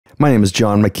My name is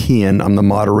John McKeon. I'm the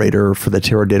moderator for the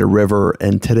Teradata River,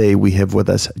 and today we have with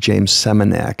us James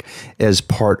Semenak as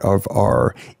part of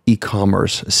our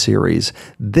e-commerce series.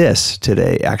 This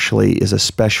today actually is a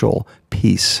special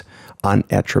piece on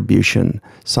attribution,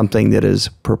 something that has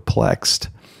perplexed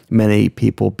many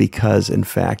people because, in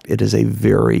fact, it is a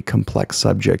very complex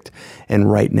subject.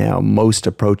 And right now, most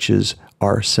approaches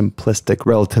are simplistic,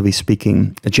 relatively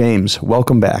speaking. James,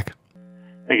 welcome back.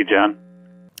 Thank you, John.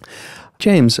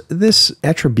 James, this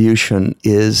attribution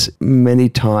is many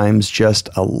times just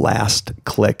a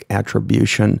last-click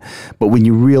attribution. But when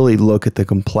you really look at the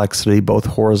complexity, both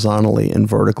horizontally and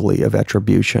vertically, of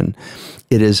attribution,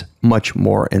 it is much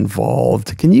more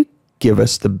involved. Can you give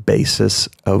us the basis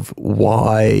of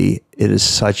why it is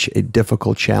such a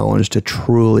difficult challenge to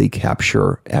truly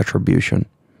capture attribution?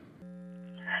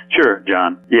 Sure,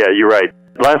 John. Yeah, you're right.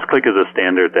 Last click is a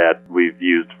standard that we've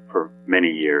used for many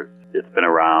years. It's been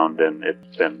around and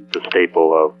it's been the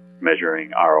staple of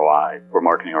measuring ROI for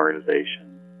marketing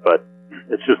organizations, but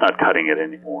it's just not cutting it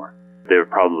anymore. There are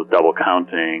problems with double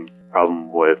counting.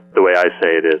 Problem with, the way I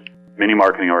say it is, many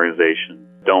marketing organizations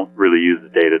don't really use the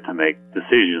data to make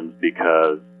decisions,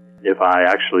 because if I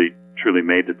actually truly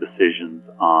made the decisions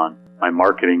on my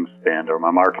marketing spend or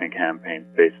my marketing campaigns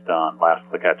based on last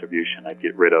click attribution, I'd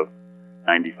get rid of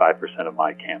 95% of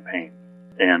my campaigns.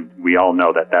 And we all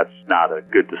know that that's not a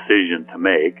good decision to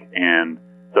make. And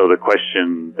so the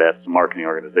question that the marketing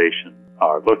organizations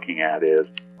are looking at is,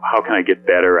 how can I get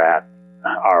better at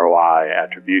ROI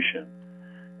attribution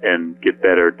and get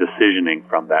better decisioning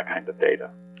from that kind of data?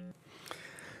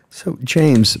 So,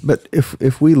 James, but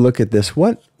if we look at this,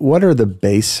 what are the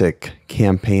basic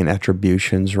campaign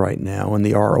attributions right now and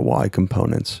the ROI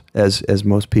components as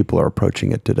most people are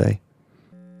approaching it today?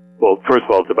 Well, first of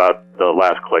all, it's about the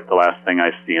last click, the last thing I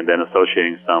see, and then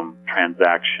associating some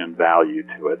transaction value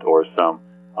to it or some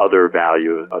other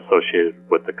value associated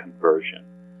with the conversion.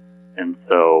 And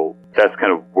so that's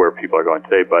kind of where people are going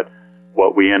today. But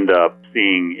what we end up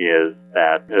seeing is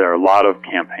that there are a lot of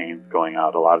campaigns going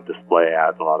out, a lot of display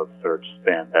ads, a lot of search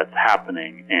spend that's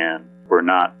happening, and we're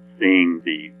not seeing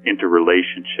the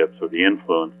interrelationships or the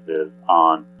influences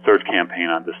on search campaign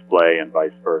on display and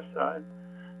vice versa.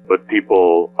 What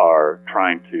people are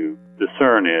trying to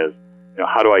discern is,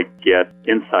 how do I get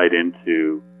insight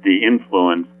into the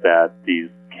influence that these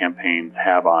campaigns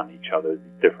have on each other,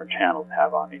 these different channels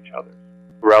have on each other.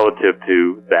 Relative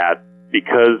to that,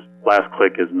 because last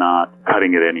click is not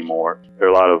cutting it anymore, there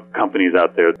are a lot of companies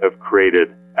out there that have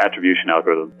created attribution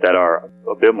algorithms that are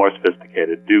a bit more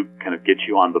sophisticated, do kind of get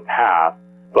you on the path,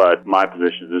 but my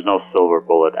position is there's no silver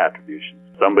bullet attribution.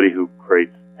 Somebody who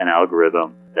creates an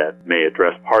algorithm that may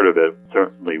address part of it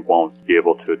certainly won't be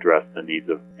able to address the needs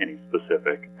of any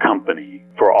specific company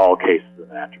for all cases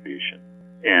of attribution.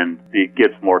 And it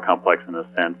gets more complex in the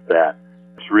sense that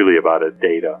it's really about a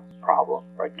data problem,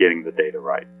 right? Getting the data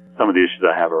right. Some of the issues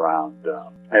I have around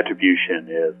attribution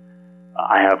is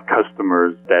I have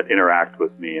customers that interact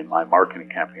with me in my marketing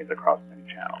campaigns across many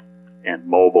channels. And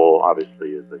mobile,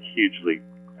 obviously, is a hugely,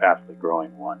 fastly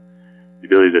growing one. The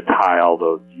ability to tie all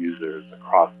those users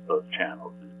across those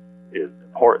channels is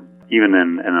important, even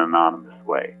in an anonymous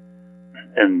way.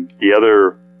 And the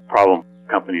other problem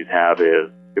companies have is,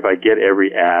 if I get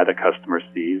every ad a customer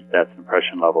sees, that's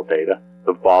impression level data,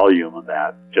 the volume of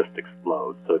that just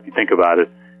explodes. So if you think about it,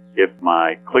 if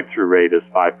my click-through rate is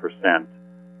 5%,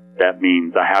 that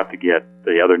means I have to get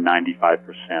the other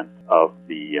 95% of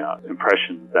the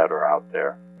impressions that are out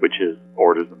there, which is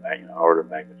orders of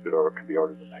magnitude, or it could be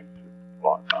orders of magnitude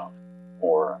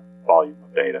or volume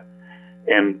of data.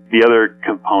 And the other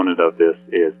component of this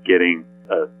is getting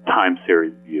a time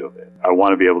series view of it. I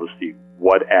want to be able to see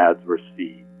what ads were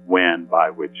seen when by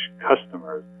which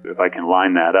customers. If I can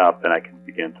line that up, then I can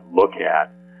begin to look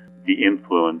at the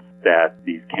influence that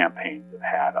these campaigns have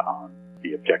had on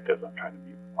the objectives I'm trying to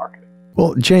meet with marketing.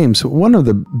 Well, James, one of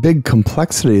the big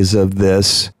complexities of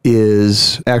this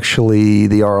is actually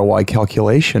the ROI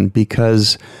calculation,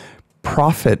 because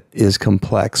profit is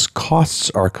complex,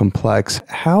 costs are complex.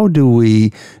 How do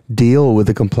we deal with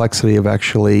the complexity of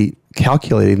actually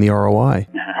calculating the ROI?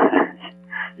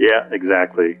 Yeah,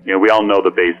 exactly. We all know the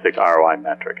basic ROI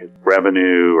metric. It's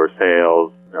revenue or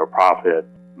sales or profit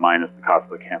minus the cost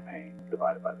of the campaign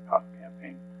divided by the cost of the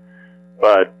campaign.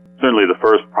 But certainly the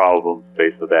first problem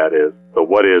space of that is, so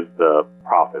what is the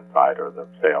profit side or the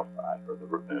sales side or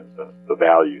the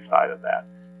value side of that?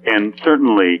 And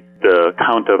certainly the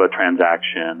count of a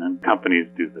transaction, and companies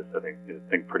do this, I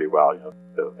think pretty well.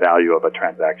 The value of a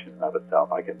transaction in and of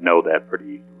itself, I can know that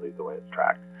pretty easily the way it's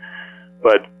tracked.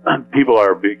 But people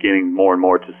are beginning more and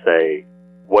more to say,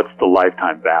 what's the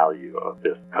lifetime value of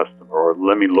this customer? Or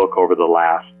let me look over the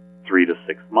last 3 to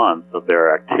 6 months of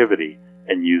their activity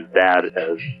and use that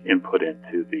as input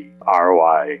into the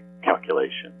ROI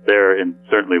calculation. And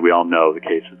certainly we all know the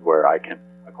cases where I can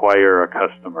acquire a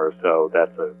customer, so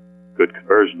that's a good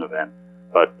conversion event.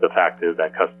 But the fact is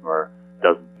that customer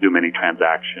doesn't do many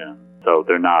transactions, so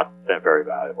they're not that very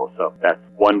valuable. So that's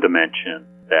one dimension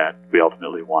that we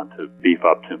ultimately want to beef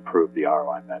up to improve the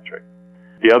ROI metric.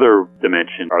 The other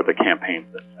dimension are the campaigns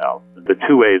themselves. The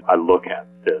two ways I look at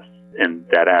this, and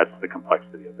that adds to the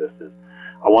complexity of this, is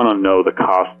I want to know the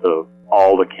cost of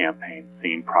all the campaigns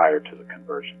seen prior to the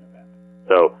conversion event.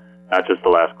 So not just the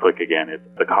last click again, it's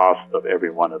the cost of every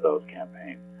one of those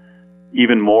campaigns.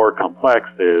 Even more complex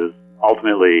is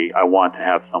ultimately I want to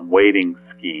have some weighting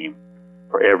scheme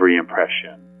for every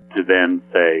impression to then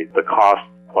say the cost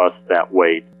plus that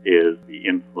weight is the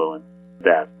influence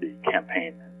that the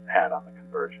campaign has had on the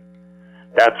conversion.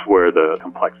 That's where the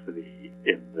complexity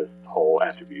in this whole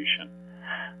attribution.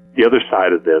 The other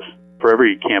side of this, for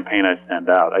every campaign I send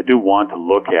out, I do want to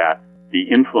look at the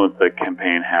influence the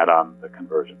campaign had on the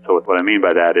conversion. So what I mean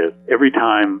by that is every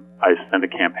time I send a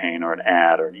campaign or an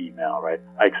ad or an email, right,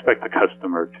 I expect the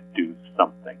customer to do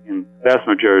something. In the vast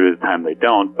majority of the time they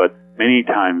don't, but many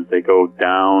times they go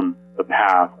down the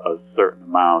path a certain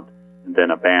amount and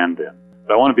then abandon.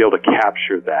 But I want to be able to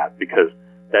capture that because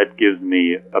that gives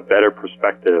me a better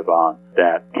perspective on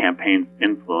that campaign's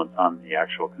influence on the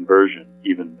actual conversion,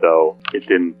 even though it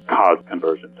didn't cause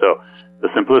conversion. So the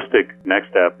simplistic next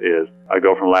step is I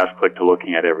go from last click to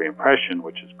looking at every impression,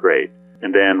 which is great.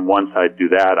 And then once I do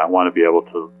that, I want to be able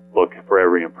to look for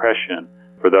every impression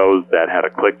for those that had a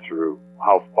click-through,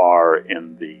 how far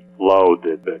in the flow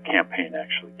did the campaign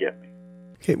actually get me.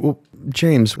 Okay, well,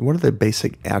 James, what are the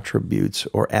basic attributes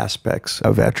or aspects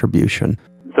of attribution?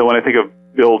 So when I think of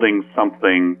building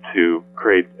something to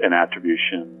create an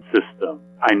attribution system,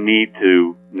 I need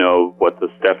to know what the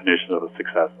definition of a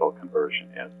successful conversion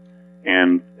is.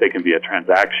 And it can be a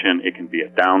transaction, it can be a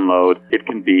download, it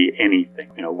can be anything.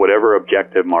 Whatever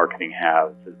objective marketing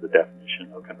has is the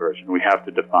definition of conversion. We have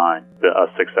to define a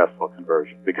successful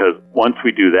conversion because once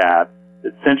we do that,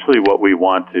 essentially what we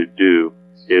want to do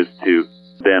is to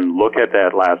then look at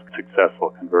that last successful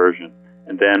conversion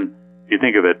and then, if you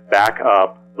think of it, back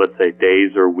up, let's say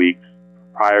days or weeks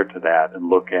prior to that and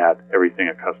look at everything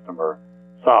a customer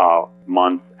saw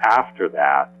months after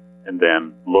that and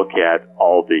then look at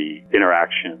all the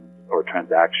interactions or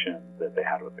transactions that they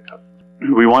had with the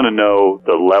customer. We want to know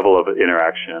the level of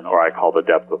interaction, or I call the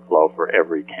depth of flow, for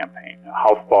every campaign.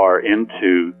 How far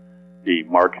into the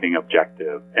marketing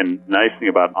objective. And the nice thing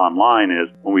about online is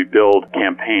when we build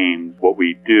campaigns, what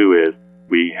we do is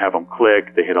we have them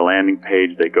click, they hit a landing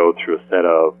page, they go through a set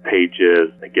of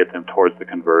pages, they get them towards the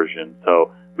conversion.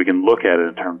 So we can look at it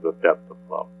in terms of depth of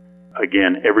flow.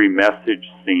 Again, every message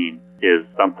seen is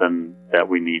something that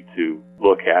we need to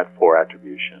look at for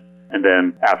attribution. And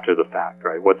then after the fact,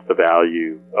 right, what's the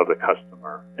value of the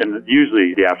customer? And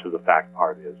usually the after the fact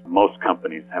part is most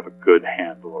companies have a good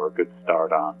handle or a good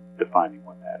start on defining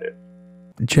what that is.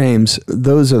 James,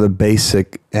 those are the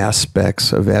basic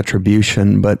aspects of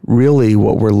attribution, but really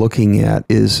what we're looking at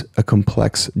is a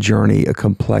complex journey, a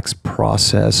complex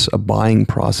process, a buying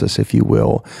process, if you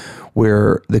will,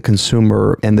 where the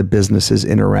consumer and the business is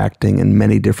interacting in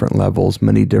many different levels,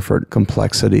 many different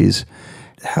complexities.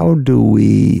 How do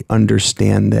we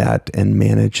understand that and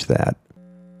manage that?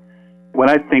 When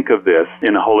I think of this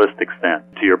in a holistic sense,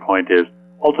 to your point is,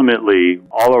 ultimately,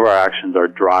 all of our actions are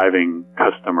driving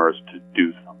customers to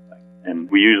do something. And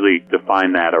we usually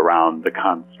define that around the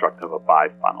construct of a buy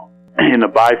funnel. In a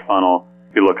buy funnel,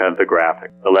 if you look at the graphic,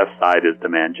 the left side is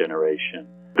demand generation.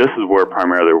 This is where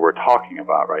primarily we're talking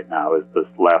about right now, is this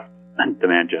left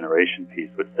demand generation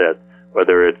piece, which says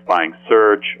whether it's buying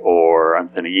search or I'm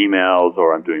sending emails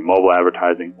or I'm doing mobile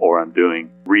advertising or I'm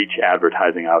doing reach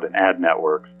advertising out in ad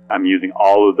networks, I'm using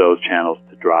all of those channels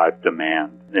to drive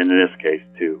demand, and in this case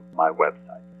to my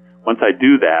website. Once I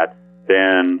do that,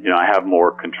 then I have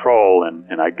more control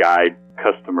and I guide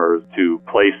customers to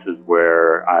places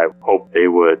where I hope they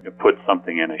would put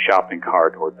something in a shopping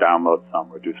cart or download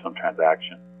some or do some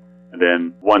transaction. And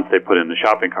then once they put in the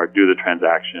shopping cart, do the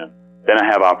transaction, then I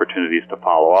have opportunities to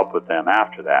follow up with them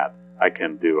after that. I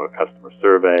can do a customer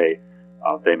survey.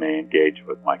 They may engage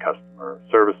with my customer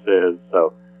services.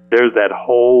 So there's that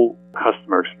whole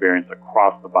customer experience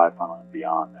across the buy funnel and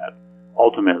beyond that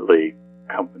ultimately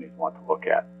companies want to look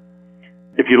at.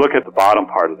 If you look at the bottom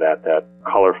part of that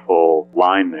colorful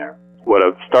line there, what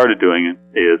I've started doing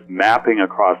is mapping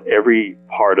across every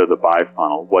part of the buy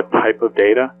funnel what type of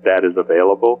data that is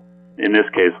available In this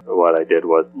case, what I did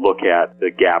was look at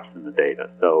the gaps in the data.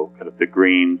 So kind of the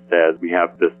green says we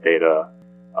have this data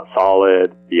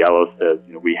solid. The yellow says,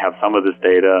 we have some of this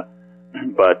data,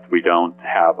 but we don't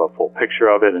have a full picture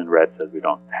of it. And red says we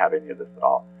don't have any of this at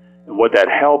all. And what that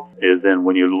helps is then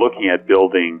when you're looking at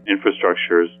building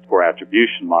infrastructures for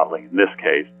attribution modeling, in this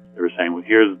case, they were saying, well,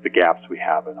 here's the gaps we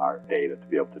have in our data to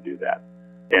be able to do that.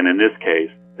 And in this case,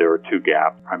 there were two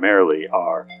gaps. Primarily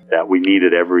are that we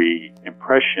needed every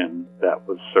impression that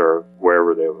was served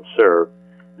wherever they were served.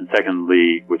 And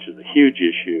secondly, which is a huge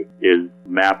issue, is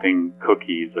mapping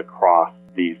cookies across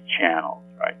these channels,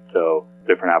 right? So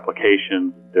different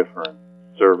applications, different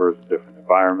servers, different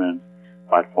environments,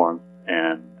 platforms,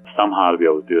 and somehow to be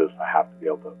able to do this, I have to be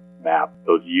able to map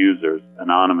those users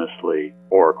anonymously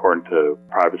or according to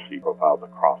privacy profiles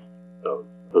across those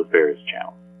various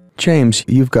channels. James,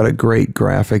 you've got a great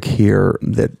graphic here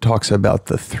that talks about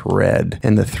the thread,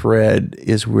 and the thread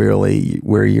is really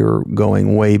where you're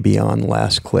going way beyond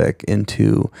last click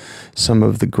into some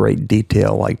of the great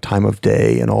detail like time of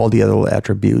day and all the other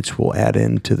attributes we'll add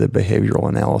into the behavioral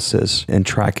analysis and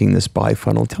tracking this buy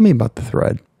funnel. Tell me about the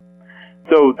thread.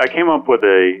 So I came up with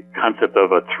a concept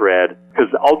of a thread because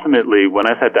ultimately when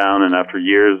I sat down and after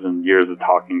years and years of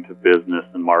talking to business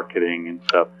and marketing and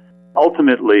stuff,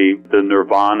 ultimately the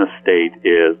nirvana state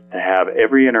is to have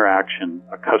every interaction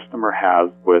a customer has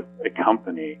with a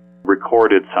company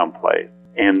recorded someplace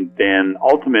and then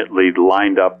ultimately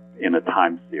lined up in a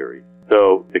time series.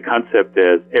 So the concept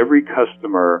is every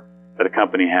customer that a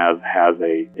company has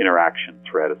a interaction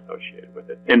thread associated with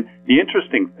it. And the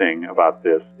interesting thing about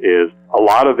this is a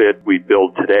lot of it we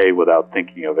build today without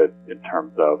thinking of it in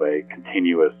terms of a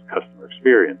continuous customer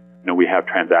experience. We have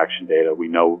transaction data. We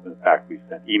know, in fact, we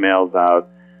send emails out.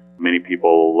 Many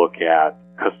people look at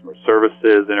customer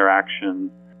services interactions.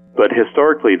 But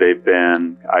historically, they've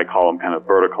been, I call them kind of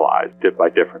verticalized by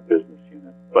different business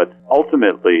units. But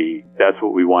ultimately, that's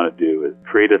what we want to do is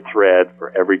create a thread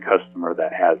for every customer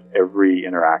that has every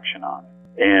interaction on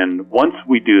it. And once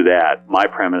we do that, my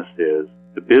premise is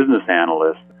the business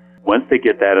analysts, once they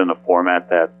get that in a format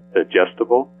that's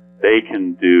digestible, they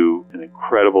can do an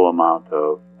incredible amount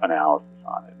of analysis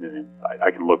on it and insight. I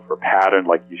can look for pattern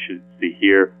like you should see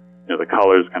here. The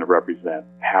colors kind of represent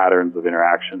patterns of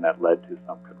interaction that led to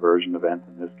some conversion event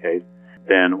in this case.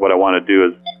 Then what I want to do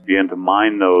is begin to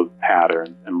mine those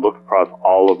patterns and look across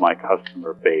all of my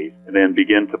customer base and then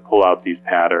begin to pull out these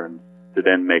patterns to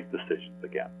then make decisions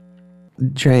again.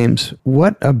 James,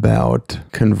 what about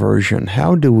conversion?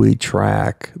 How do we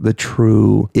track the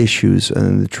true issues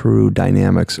and the true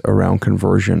dynamics around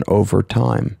conversion over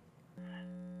time?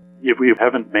 If we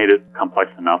haven't made it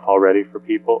complex enough already for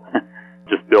people,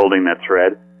 just building that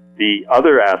thread. The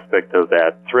other aspect of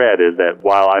that thread is that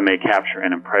while I may capture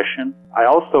an impression, I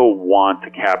also want to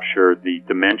capture the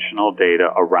dimensional data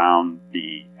around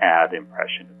the ad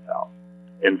impression itself.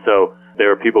 And so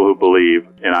there are people who believe,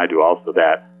 and I do also,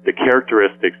 that the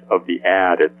characteristics of the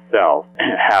ad itself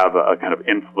have a kind of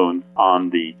influence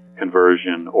on the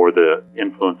conversion or the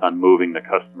influence on moving the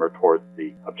customer towards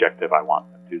the objective I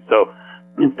want them to. So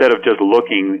instead of just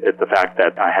looking at the fact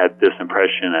that I had this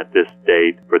impression at this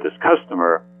date for this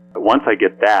customer, once I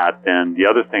get that, then the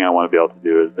other thing I want to be able to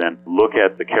do is then look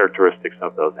at the characteristics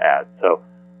of those ads. So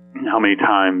how many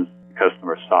times the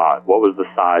customer saw it? What was the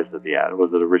size of the ad? Was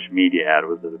it a rich media ad?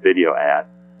 Was it a video ad?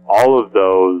 All of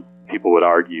those, people would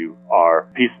argue, are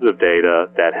pieces of data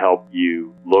that help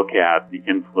you look at the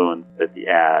influence that the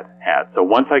ad had. So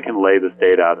once I can lay this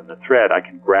data out in the thread, I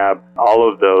can grab all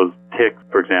of those ticks,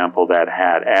 for example, that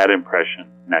had ad impressions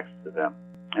next to them,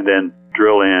 and then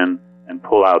drill in and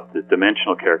pull out the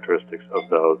dimensional characteristics of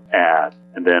those ads.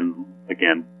 And then,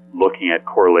 again, looking at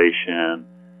correlation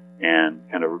and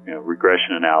kind of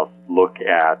regression analysis, look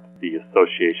at the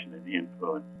association and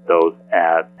influence those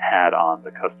ads had on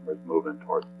the customer's movement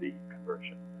towards the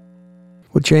conversion.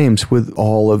 Well, James, with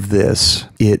all of this,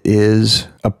 it is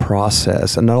a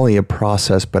process, and not only a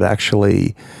process, but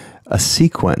actually a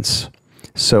sequence.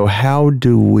 So how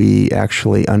do we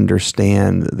actually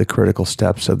understand the critical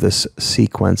steps of this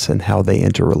sequence and how they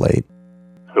interrelate?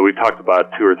 So we've talked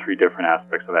about 2 or 3 different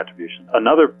aspects of attribution.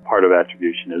 Another part of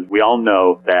attribution is we all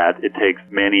know that it takes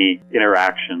many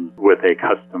interactions with a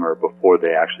customer before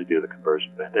they actually do the conversion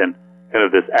event. And kind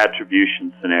of this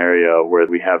attribution scenario where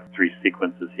we have 3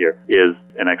 sequences here is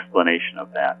an explanation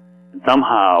of that. And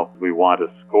somehow we want to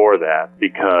score that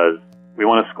because we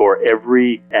want to score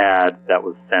every ad that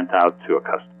was sent out to a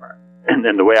customer. And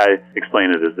then the way I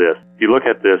explain it is this. If you look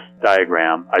at this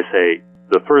diagram, I say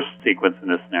the first sequence in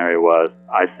this scenario was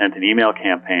I sent an email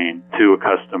campaign to a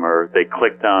customer. They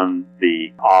clicked on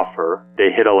the offer.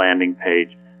 They hit a landing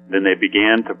page. Then they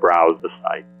began to browse the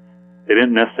site. They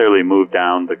didn't necessarily move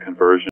down the conversion